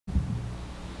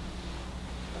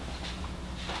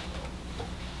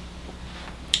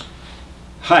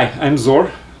Hi, I'm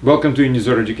Zor. Welcome to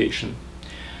Unizor Education.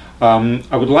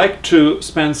 I would like to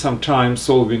spend some time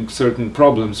solving certain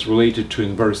problems related to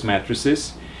inverse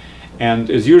matrices. And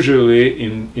as usually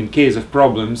in case of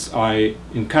problems, I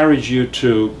encourage you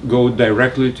to go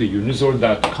directly to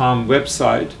unizor.com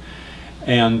website,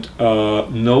 and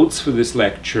notes for this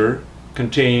lecture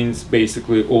contains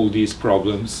basically all these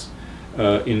problems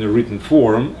in a written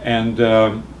form,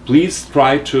 and please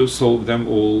try to solve them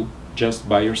all just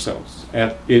by yourselves.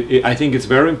 I think it's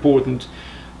very important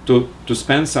to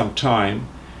spend some time,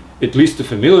 at least to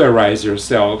familiarize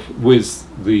yourself with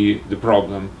the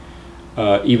problem,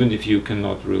 even if you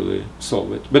cannot really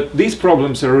solve it. But these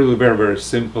problems are really very, very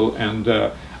simple, and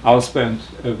I'll spend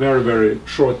a very, very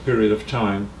short period of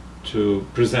time to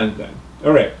present them.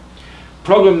 All right,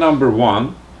 problem number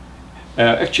one.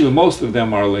 Actually, most of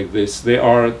them are like this. They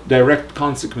are direct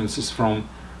consequences from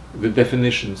the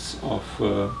definitions of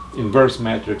inverse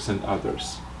matrix and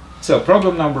others. So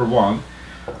problem number one,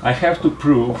 I have to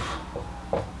prove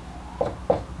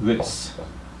this,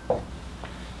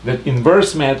 that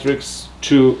inverse matrix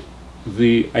to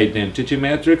the identity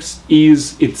matrix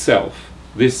is itself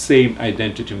this same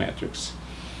identity matrix.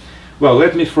 Well,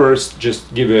 let me first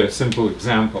just give a simple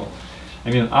example.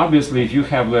 I mean, obviously, if you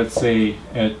have, let's say,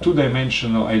 a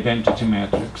two-dimensional identity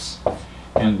matrix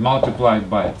and multiply it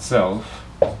by itself,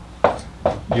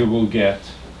 you will get,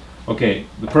 okay,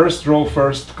 the first row,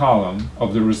 first column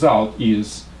of the result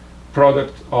is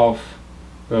product of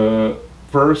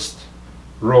first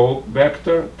row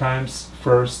vector times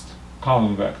first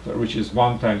column vector, which is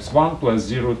 1 times 1 plus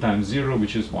 0 times 0,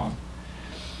 which is 1.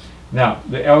 Now,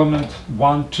 the element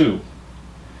 1, 2,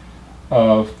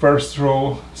 first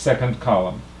row, second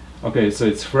column. Okay, so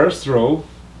it's first row,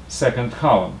 second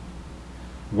column.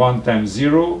 1 times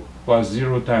 0 plus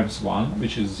 0 times 1,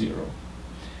 which is 0.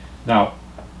 Now,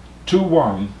 2,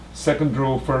 1, second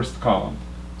row, first column.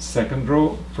 Second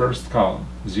row, first column.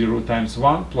 0 times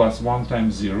 1 plus 1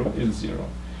 times 0 is 0.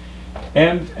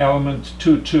 And element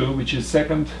 2, 2, which is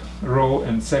second row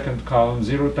and second column.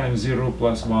 0 times 0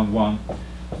 plus 1, 1.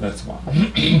 That's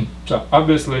 1. So,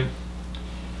 obviously,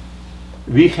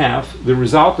 we have the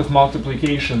result of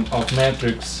multiplication of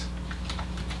matrix,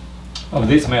 of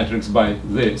this matrix by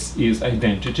this is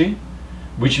identity,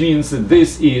 which means that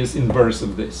this is inverse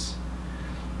of this.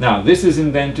 Now, this is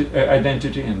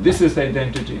identity, and this is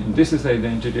identity, and this is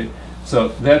identity. So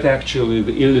that actually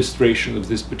the illustration of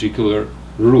this particular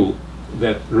rule,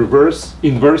 that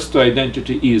inverse to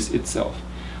identity is itself.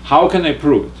 How can I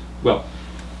prove it? Well,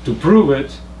 to prove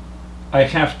it, I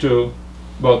have to,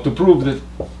 to prove that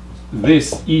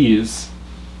this is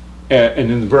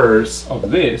an inverse of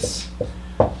this,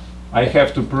 I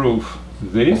have to prove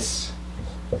this,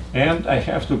 and I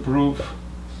have to prove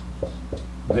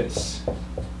this,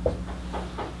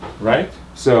 right?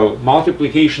 So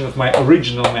multiplication of my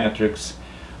original matrix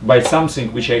by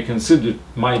something which I considered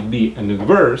might be an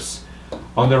inverse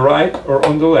on the right or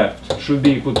on the left should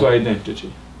be equal to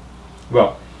identity.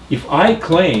 Well, if I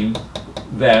claim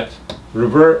that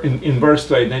inverse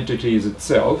to identity is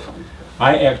itself,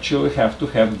 I actually have to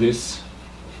have this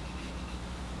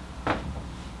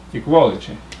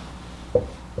equality.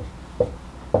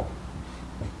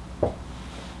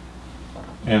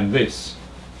 And this.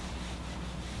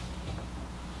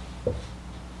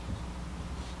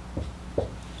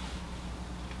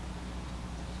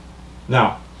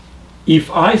 Now, if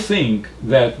I think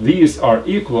that these are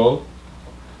equal,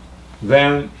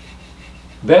 then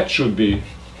that should be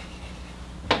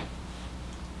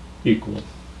equal.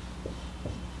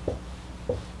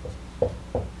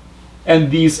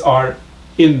 And these are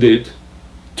indeed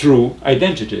true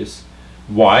identities.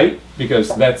 Why?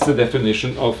 Because that's the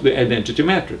definition of the identity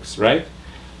matrix, right?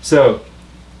 So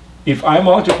if I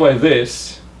multiply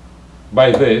this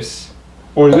by this,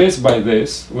 or this by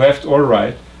this, left or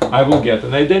right, I will get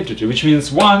an identity, which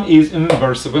means one is an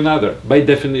inverse of another, by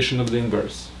definition of the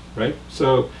inverse, right?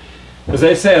 So, as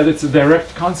I said, it's a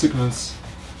direct consequence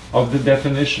of the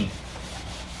definition.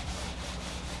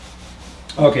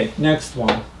 Okay, next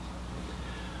one.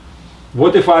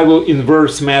 What if I will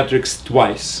inverse matrix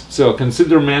twice? So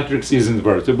consider matrix is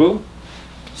invertible.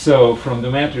 So from the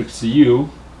matrix U,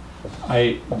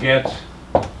 I get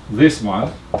this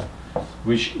one,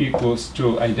 which equals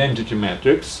to identity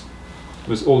matrix,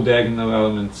 with all diagonal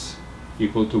elements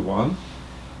equal to 1.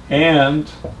 And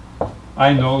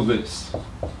I know this.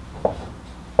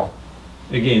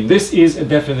 Again, this is a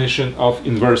definition of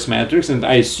inverse matrix, and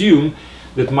I assume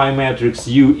that my matrix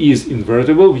U is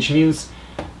invertible, which means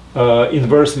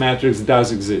inverse matrix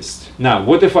does exist. Now,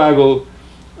 what if I will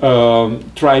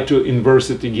try to inverse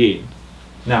it again?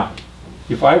 Now,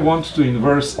 if I want to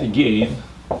inverse again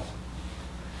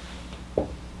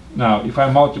Now, if I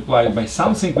multiply it by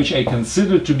something which I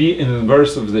consider to be an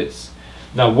inverse of this,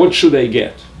 now what should I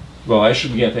get? Well, I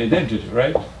should get identity,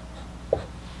 right?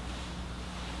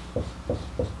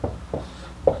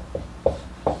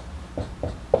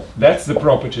 That's the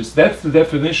properties, that's the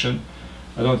definition.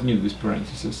 I don't need these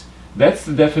parentheses. That's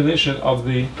the definition of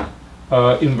the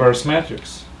inverse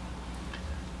matrix.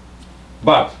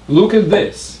 But look at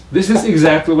this. This is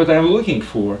exactly what I'm looking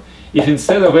for. If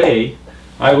instead of A,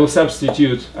 I will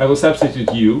substitute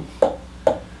U,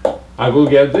 I will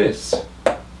get this.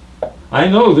 I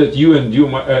know that U and U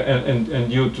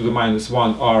and U to the minus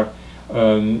 1 are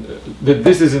that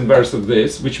this is inverse of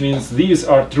this, which means these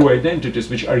are true identities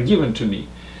which are given to me.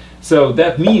 So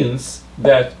that means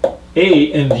that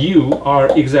A and U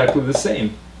are exactly the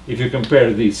same if you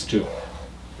compare these two.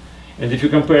 And if you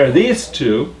compare these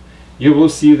two, you will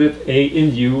see that A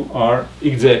and U are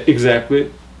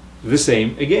exactly the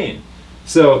same again.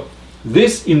 So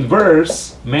this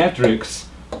inverse matrix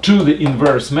to the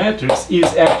inverse matrix is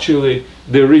actually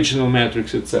the original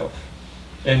matrix itself.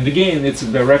 And again, it's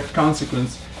a direct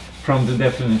consequence from the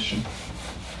definition.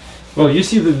 Well, you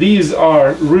see that these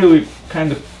are really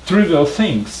kind of trivial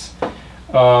things,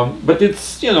 but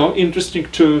it's, you know, interesting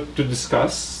to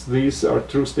discuss. These are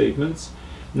true statements.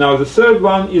 Now, the third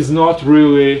one is not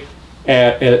really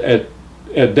a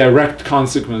direct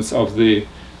consequence of the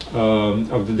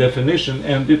definition,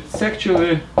 and it's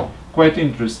actually quite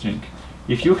interesting.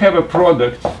 If you have a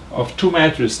product of two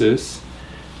matrices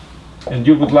and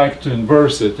you would like to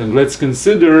inverse it, and let's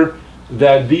consider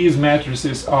that these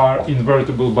matrices are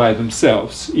invertible by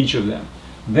themselves, each of them,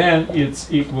 then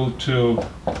it's equal to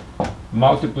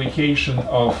multiplication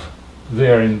of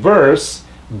their inverse,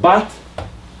 but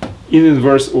in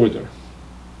inverse order.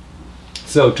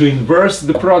 So to inverse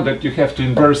the product, you have to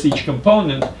inverse each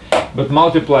component, but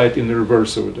multiply it in the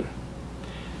reverse order.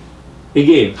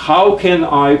 Again, how can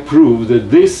I prove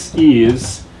that this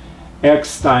is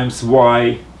x times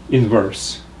y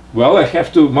inverse? Well, I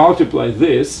have to multiply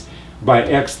this by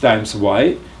x times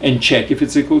y and check if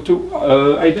it's equal to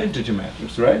identity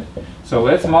matrix, right? So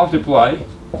let's multiply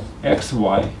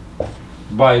xy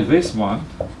by this one,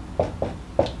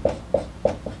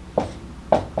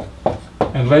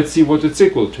 and let's see what it's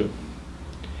equal to.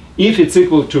 If it's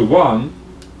equal to 1,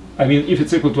 I mean if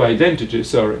it's equal to identity,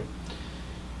 sorry,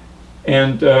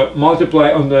 and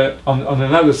multiply on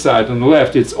another side, on the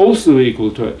left, it's also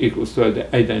equals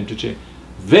to identity,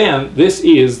 then this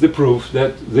is the proof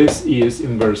that this is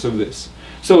inverse of this.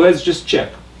 So let's just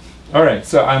check. All right,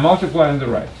 so I multiply on the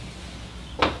right.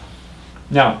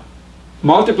 Now,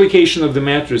 multiplication of the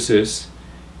matrices,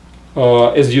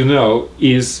 as you know,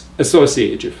 is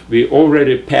associative. We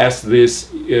already passed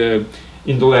this in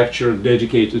the lecture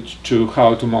dedicated to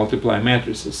how to multiply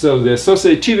matrices. So the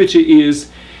associativity is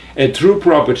a true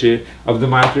property of the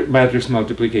matrix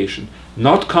multiplication,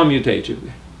 not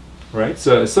commutatively, right?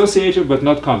 So associative but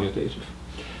not commutative.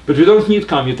 But we don't need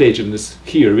commutativeness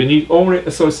here. We need only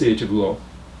associative law.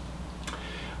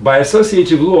 By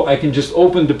associative law, I can just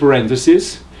open the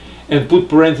parentheses and put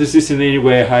parentheses in any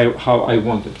way how I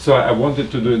want it. So I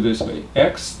wanted to do it this way: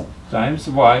 x times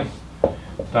y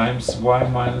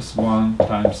minus 1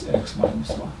 times x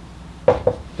minus 1.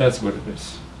 That's what it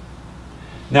is.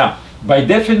 Now, by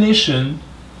definition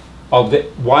of the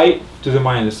y to the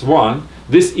minus 1,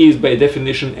 this is by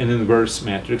definition an inverse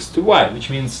matrix to y, which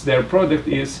means their product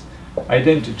is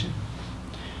identity.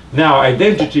 Now,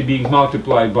 identity being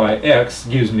multiplied by x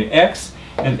gives me x,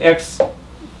 and x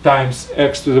times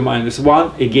x to the minus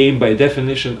 1, again by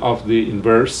definition of the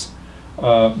inverse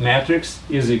matrix,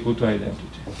 is equal to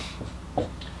identity.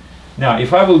 Now,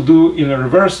 if I will do in a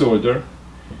reverse order,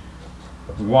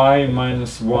 y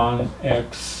minus 1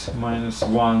 x minus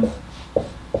 1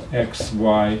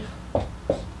 xy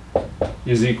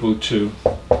is equal to,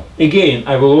 again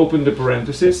I will open the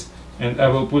parenthesis and I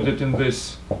will put it in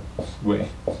this way.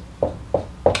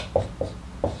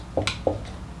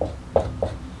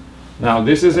 Now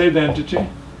this is identity,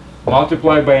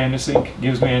 multiplied by anything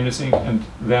gives me anything, and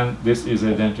then this is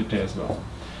identity as well.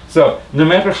 So no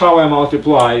matter how I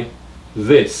multiply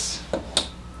this,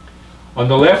 on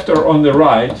the left or on the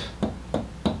right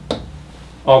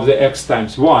of the x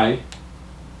times y,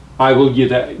 I will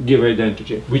give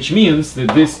identity, which means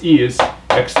that this is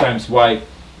x times y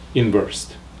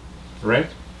inversed, right?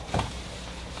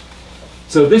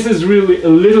 So this is really a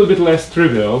little bit less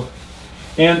trivial,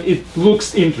 and it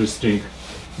looks interesting.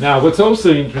 Now, what's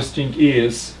also interesting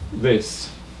is this.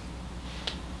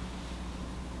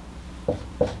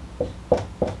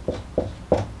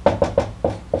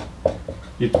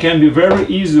 It can be very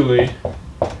easily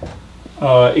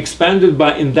expanded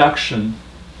by induction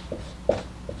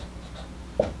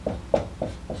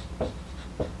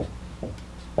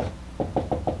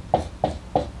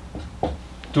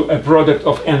to a product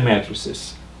of n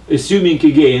matrices, assuming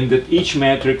again that each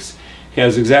matrix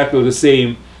has exactly the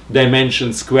same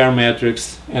dimension square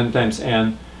matrix n times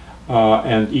n,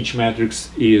 and each matrix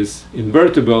is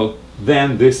invertible.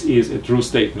 Then this is a true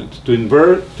statement. To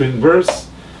invert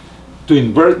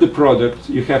the product,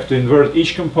 you have to invert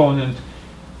each component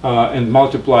and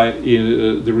multiply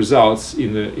the results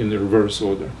in the reverse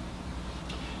order.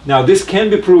 Now this can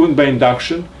be proven by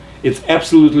induction. It's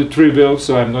absolutely trivial,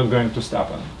 so I'm not going to stop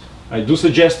on it. I do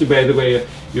suggest you, by the way,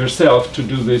 yourself to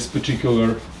do this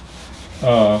particular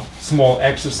small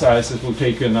exercise. It will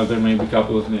take you another maybe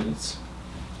couple of minutes.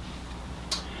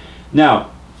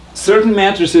 Now, certain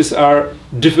matrices are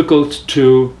difficult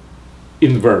to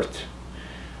invert.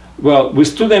 Well,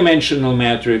 with two-dimensional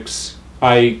matrix,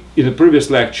 in the previous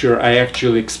lecture, I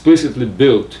actually explicitly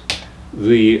built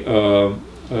the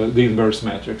inverse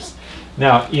matrix.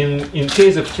 Now, in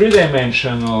case of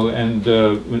three-dimensional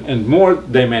and more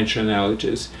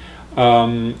dimensionalities,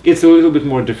 it's a little bit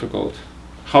more difficult.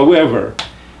 However,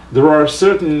 there are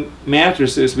certain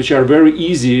matrices which are very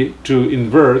easy to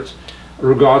invert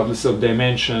regardless of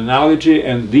dimensionality,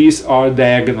 and these are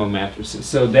diagonal matrices.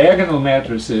 So diagonal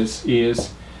matrices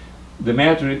is the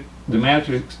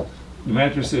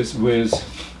matrices with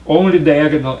only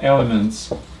diagonal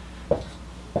elements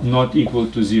not equal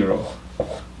to 0.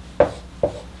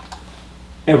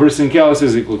 Everything else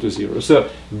is equal to 0. So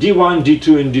d1,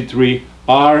 d2, and d3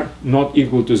 are not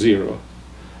equal to 0.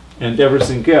 And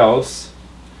everything else,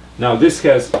 now this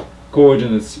has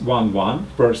coordinates 1, 1,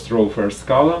 first row, first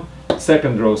column,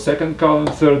 second row, second column,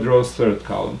 third row, third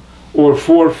column, or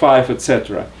 4, 5,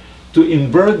 etc. To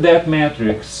invert that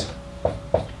matrix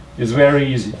is very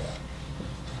easy.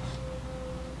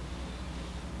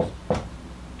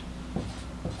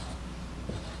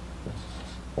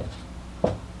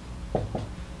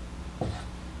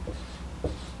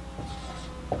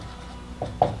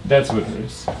 That's what it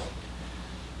is.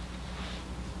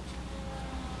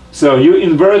 So you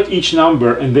invert each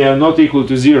number and they are not equal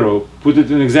to 0, put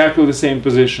it in exactly the same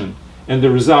position, and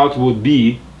the result would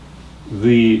be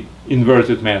the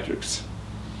inverted matrix.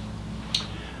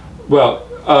 Well,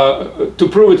 to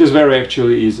prove it is very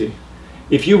actually easy.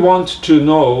 If you want to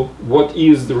know what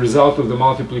is the result of the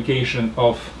multiplication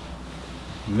of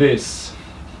this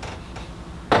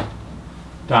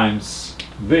times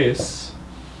this,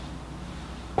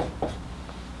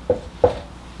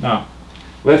 now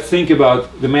let's think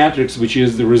about the matrix which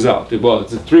is the result. Well,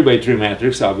 it's a 3 by 3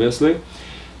 matrix, obviously.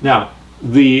 Now,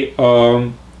 the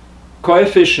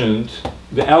coefficient,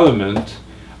 the element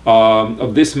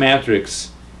of this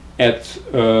matrix at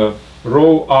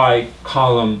row I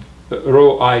column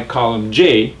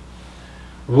j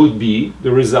would be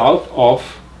the result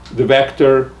of the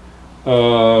vector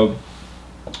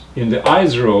in the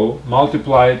i's row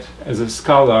multiplied as a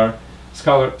scalar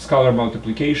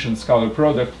multiplication, scalar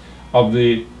product of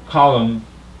the column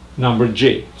number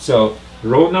j. So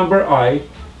row number I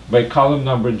by column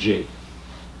number j.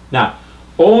 Now,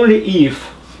 only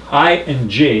if I and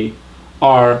j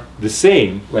are the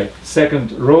same, like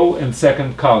second row and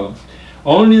second column,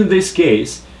 only in this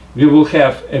case we will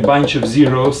have a bunch of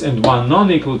zeros and one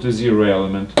non-equal to 0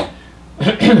 element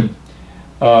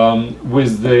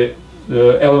with the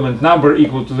element number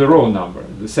equal to the row number.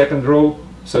 The second row,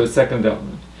 so the second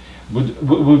element,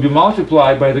 would be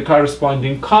multiplied by the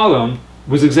corresponding column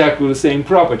with exactly the same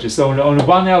property. So only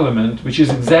one element, which is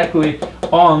exactly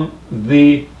on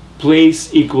the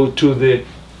place equal to the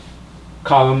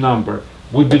column number,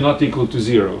 would be not equal to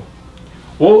 0.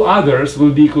 All others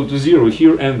will be equal to 0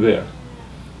 here and there.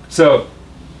 So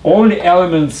only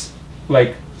elements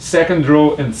like second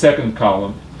row and second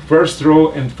column, first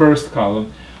row and first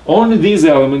column, only these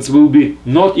elements will be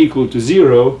not equal to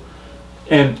 0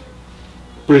 and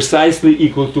precisely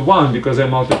equal to 1, because I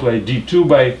multiply d2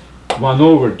 by 1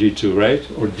 over d2, right?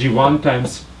 Or d1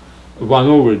 times 1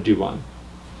 over d1.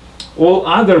 All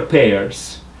other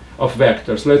pairs of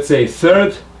vectors, let's say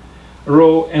third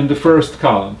row and the first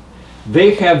column,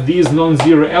 they have these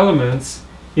non-zero elements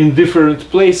in different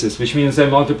places, which means I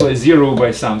multiply 0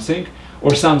 by something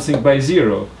or something by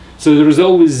 0. So there is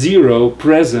always 0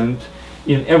 present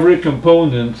in every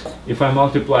component if I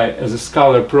multiply as a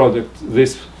scalar product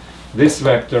this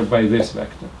vector by this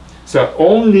vector. So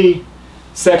only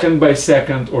second by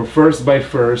second or first by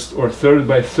first or third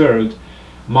by third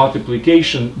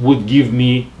multiplication would give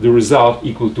me the result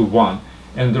equal to 1,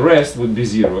 and the rest would be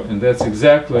 0. And that's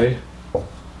exactly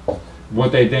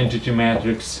what identity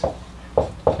matrix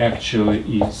actually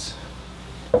is.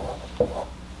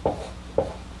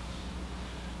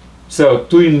 So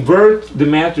to invert the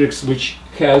matrix which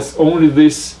has only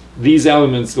these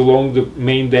elements along the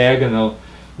main diagonal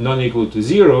non-equal to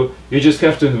 0, you just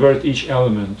have to invert each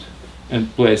element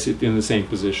and place it in the same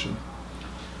position.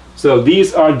 So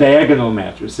these are diagonal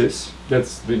matrices.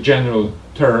 That's the general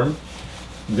term.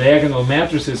 Diagonal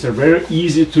matrices are very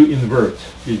easy to invert.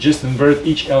 You just invert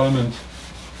each element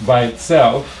by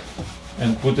itself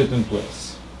and put it in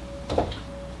place.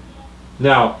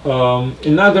 Now,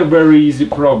 another very easy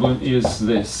problem is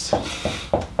this.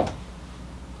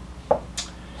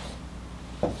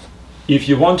 If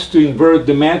you want to invert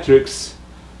the matrix,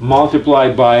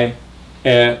 multiply by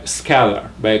a scalar,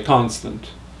 by a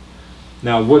constant.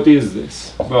 Now, what is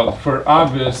this? Well, for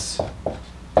obvious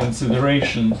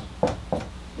consideration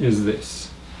is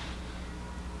this.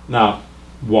 Now,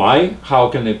 why? How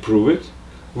can I prove it?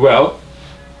 Well,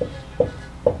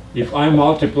 if I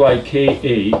multiply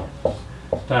Ka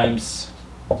times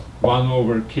 1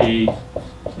 over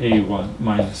Ka1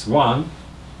 minus 1,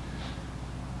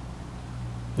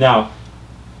 now,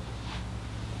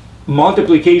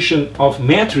 multiplication of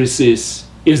matrices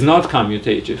is not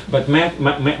commutative, but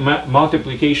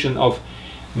multiplication of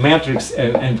matrix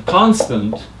and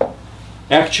constant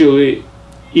actually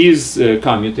is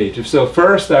commutative. So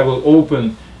first I will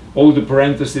open all the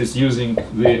parentheses using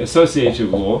the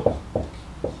associative law.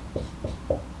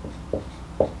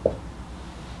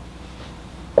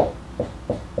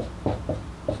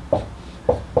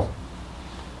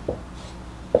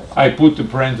 I put the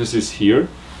parentheses here,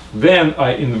 then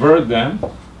I invert them,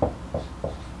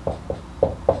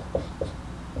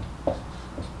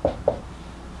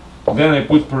 then I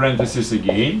put parentheses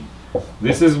again.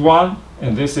 This is 1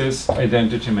 and this is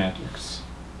identity matrix.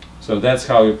 So that's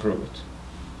how you prove it.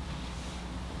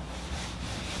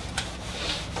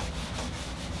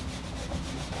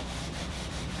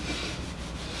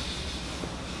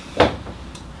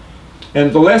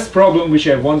 And the last problem which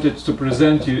I wanted to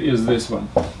present you is this one.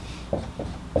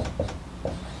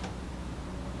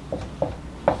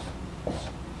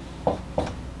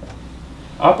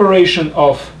 Operation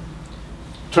of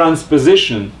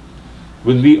transposition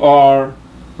when we are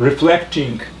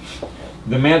reflecting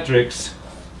the matrix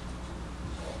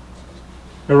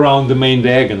around the main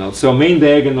diagonal. So main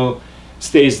diagonal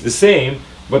stays the same,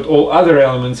 but all other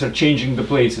elements are changing the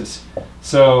places.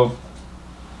 So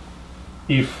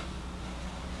if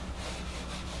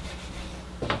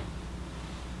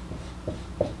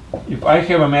I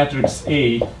have a matrix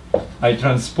A, I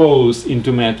transpose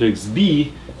into matrix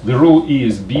B, the rule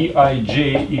is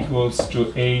Bij equals to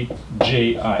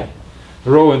Aj.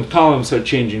 Row and columns are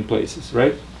changing places,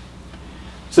 right?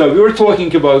 So we were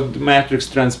talking about matrix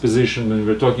transposition when we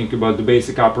were talking about the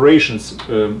basic operations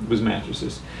with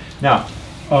matrices. Now,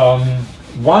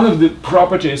 one of the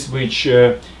properties which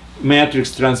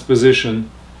matrix transposition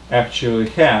actually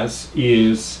has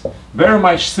is very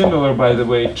much similar, by the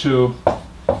way, to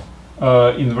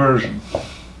inversion.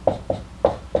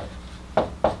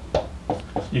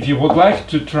 If you would like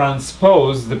to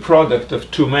transpose the product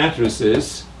of two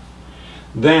matrices,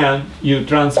 then you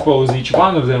transpose each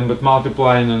one of them but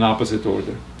multiply in an opposite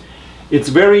order. It's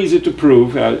very easy to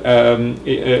prove.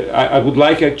 I would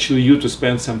like actually you to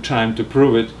spend some time to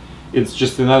prove it. It's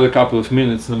just another couple of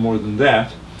minutes, no more than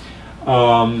that.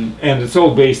 And it's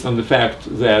all based on the fact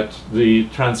that the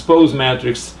transpose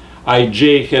matrix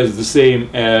Ij has the same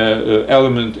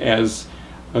element as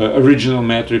original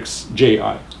matrix Ji.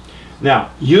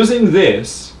 Now, using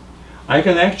this, I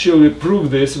can actually prove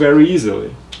this very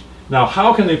easily. Now,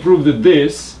 how can I prove that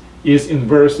this is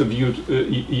inverse of Ut,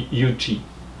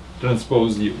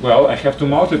 transpose U? Well, I have to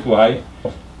multiply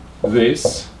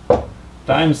this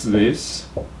times this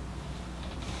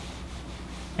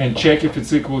and check if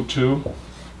it's equal to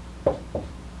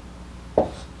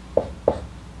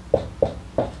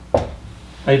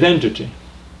identity.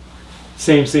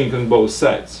 Same thing on both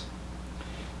sides.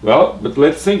 Well, but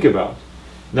let's think about it.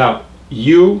 Now,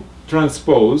 U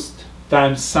transposed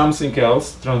times something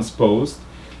else transposed,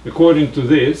 according to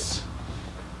this,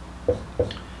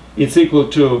 it's equal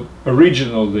to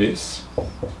original this,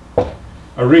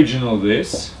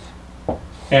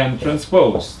 and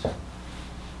transposed.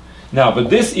 Now,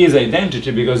 but this is identity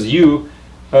because U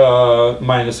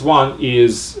minus 1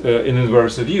 is an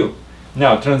inverse of U.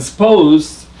 Now,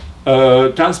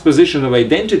 transposition of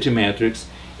identity matrix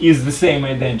is the same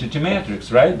identity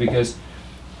matrix, right? Because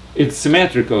it's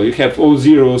symmetrical. You have all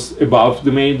zeros above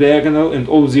the main diagonal and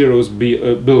all zeros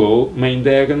below main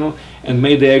diagonal, and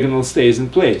main diagonal stays in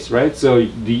place, right? So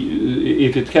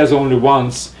if it has only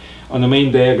ones on the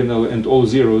main diagonal and all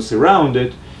zeros around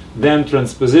it, then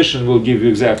transposition will give you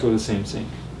exactly the same thing.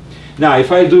 Now,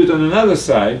 if I do it on another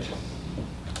side,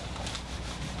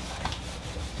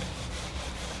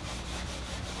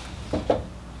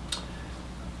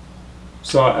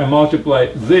 So I multiply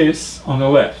this on the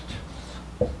left.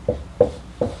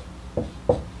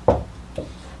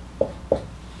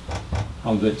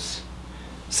 On this.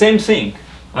 Same thing.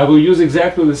 I will use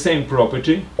exactly the same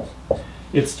property.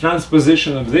 It's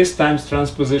transposition of this times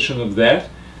transposition of that.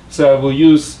 So I will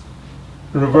use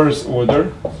reverse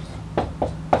order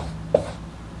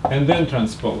and then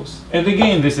transpose. And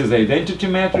again, this is identity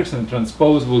matrix, and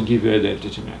transpose will give you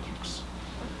identity matrix.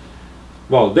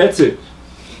 Well, that's it.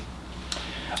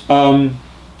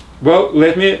 Well,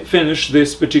 let me finish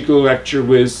this particular lecture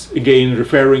with, again,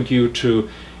 referring you to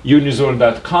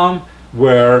unizor.com,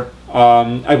 where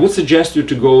I would suggest you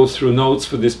to go through notes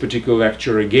for this particular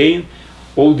lecture again.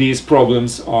 All these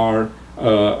problems are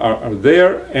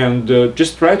there, and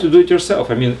just try to do it yourself.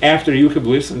 I mean, after you have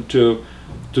listened to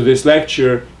this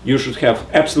lecture, you should have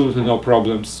absolutely no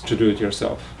problems to do it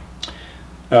yourself.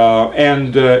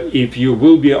 If you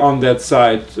will be on that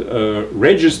site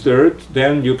registered,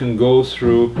 then you can go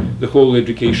through the whole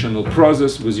educational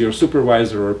process with your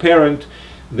supervisor or parent.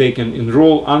 They can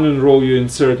enroll, unenroll you in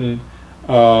certain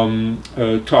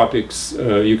topics.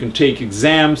 You can take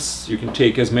exams. You can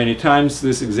take as many times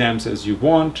these exams as you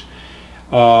want,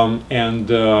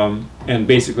 and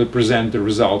basically present the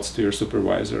results to your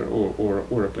supervisor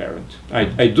or a parent.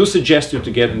 I do suggest you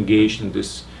to get engaged in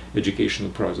this educational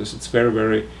process. It's very,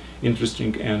 very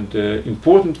interesting and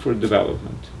important for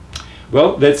development.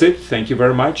 Well, that's it. Thank you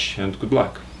very much, and good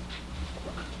luck.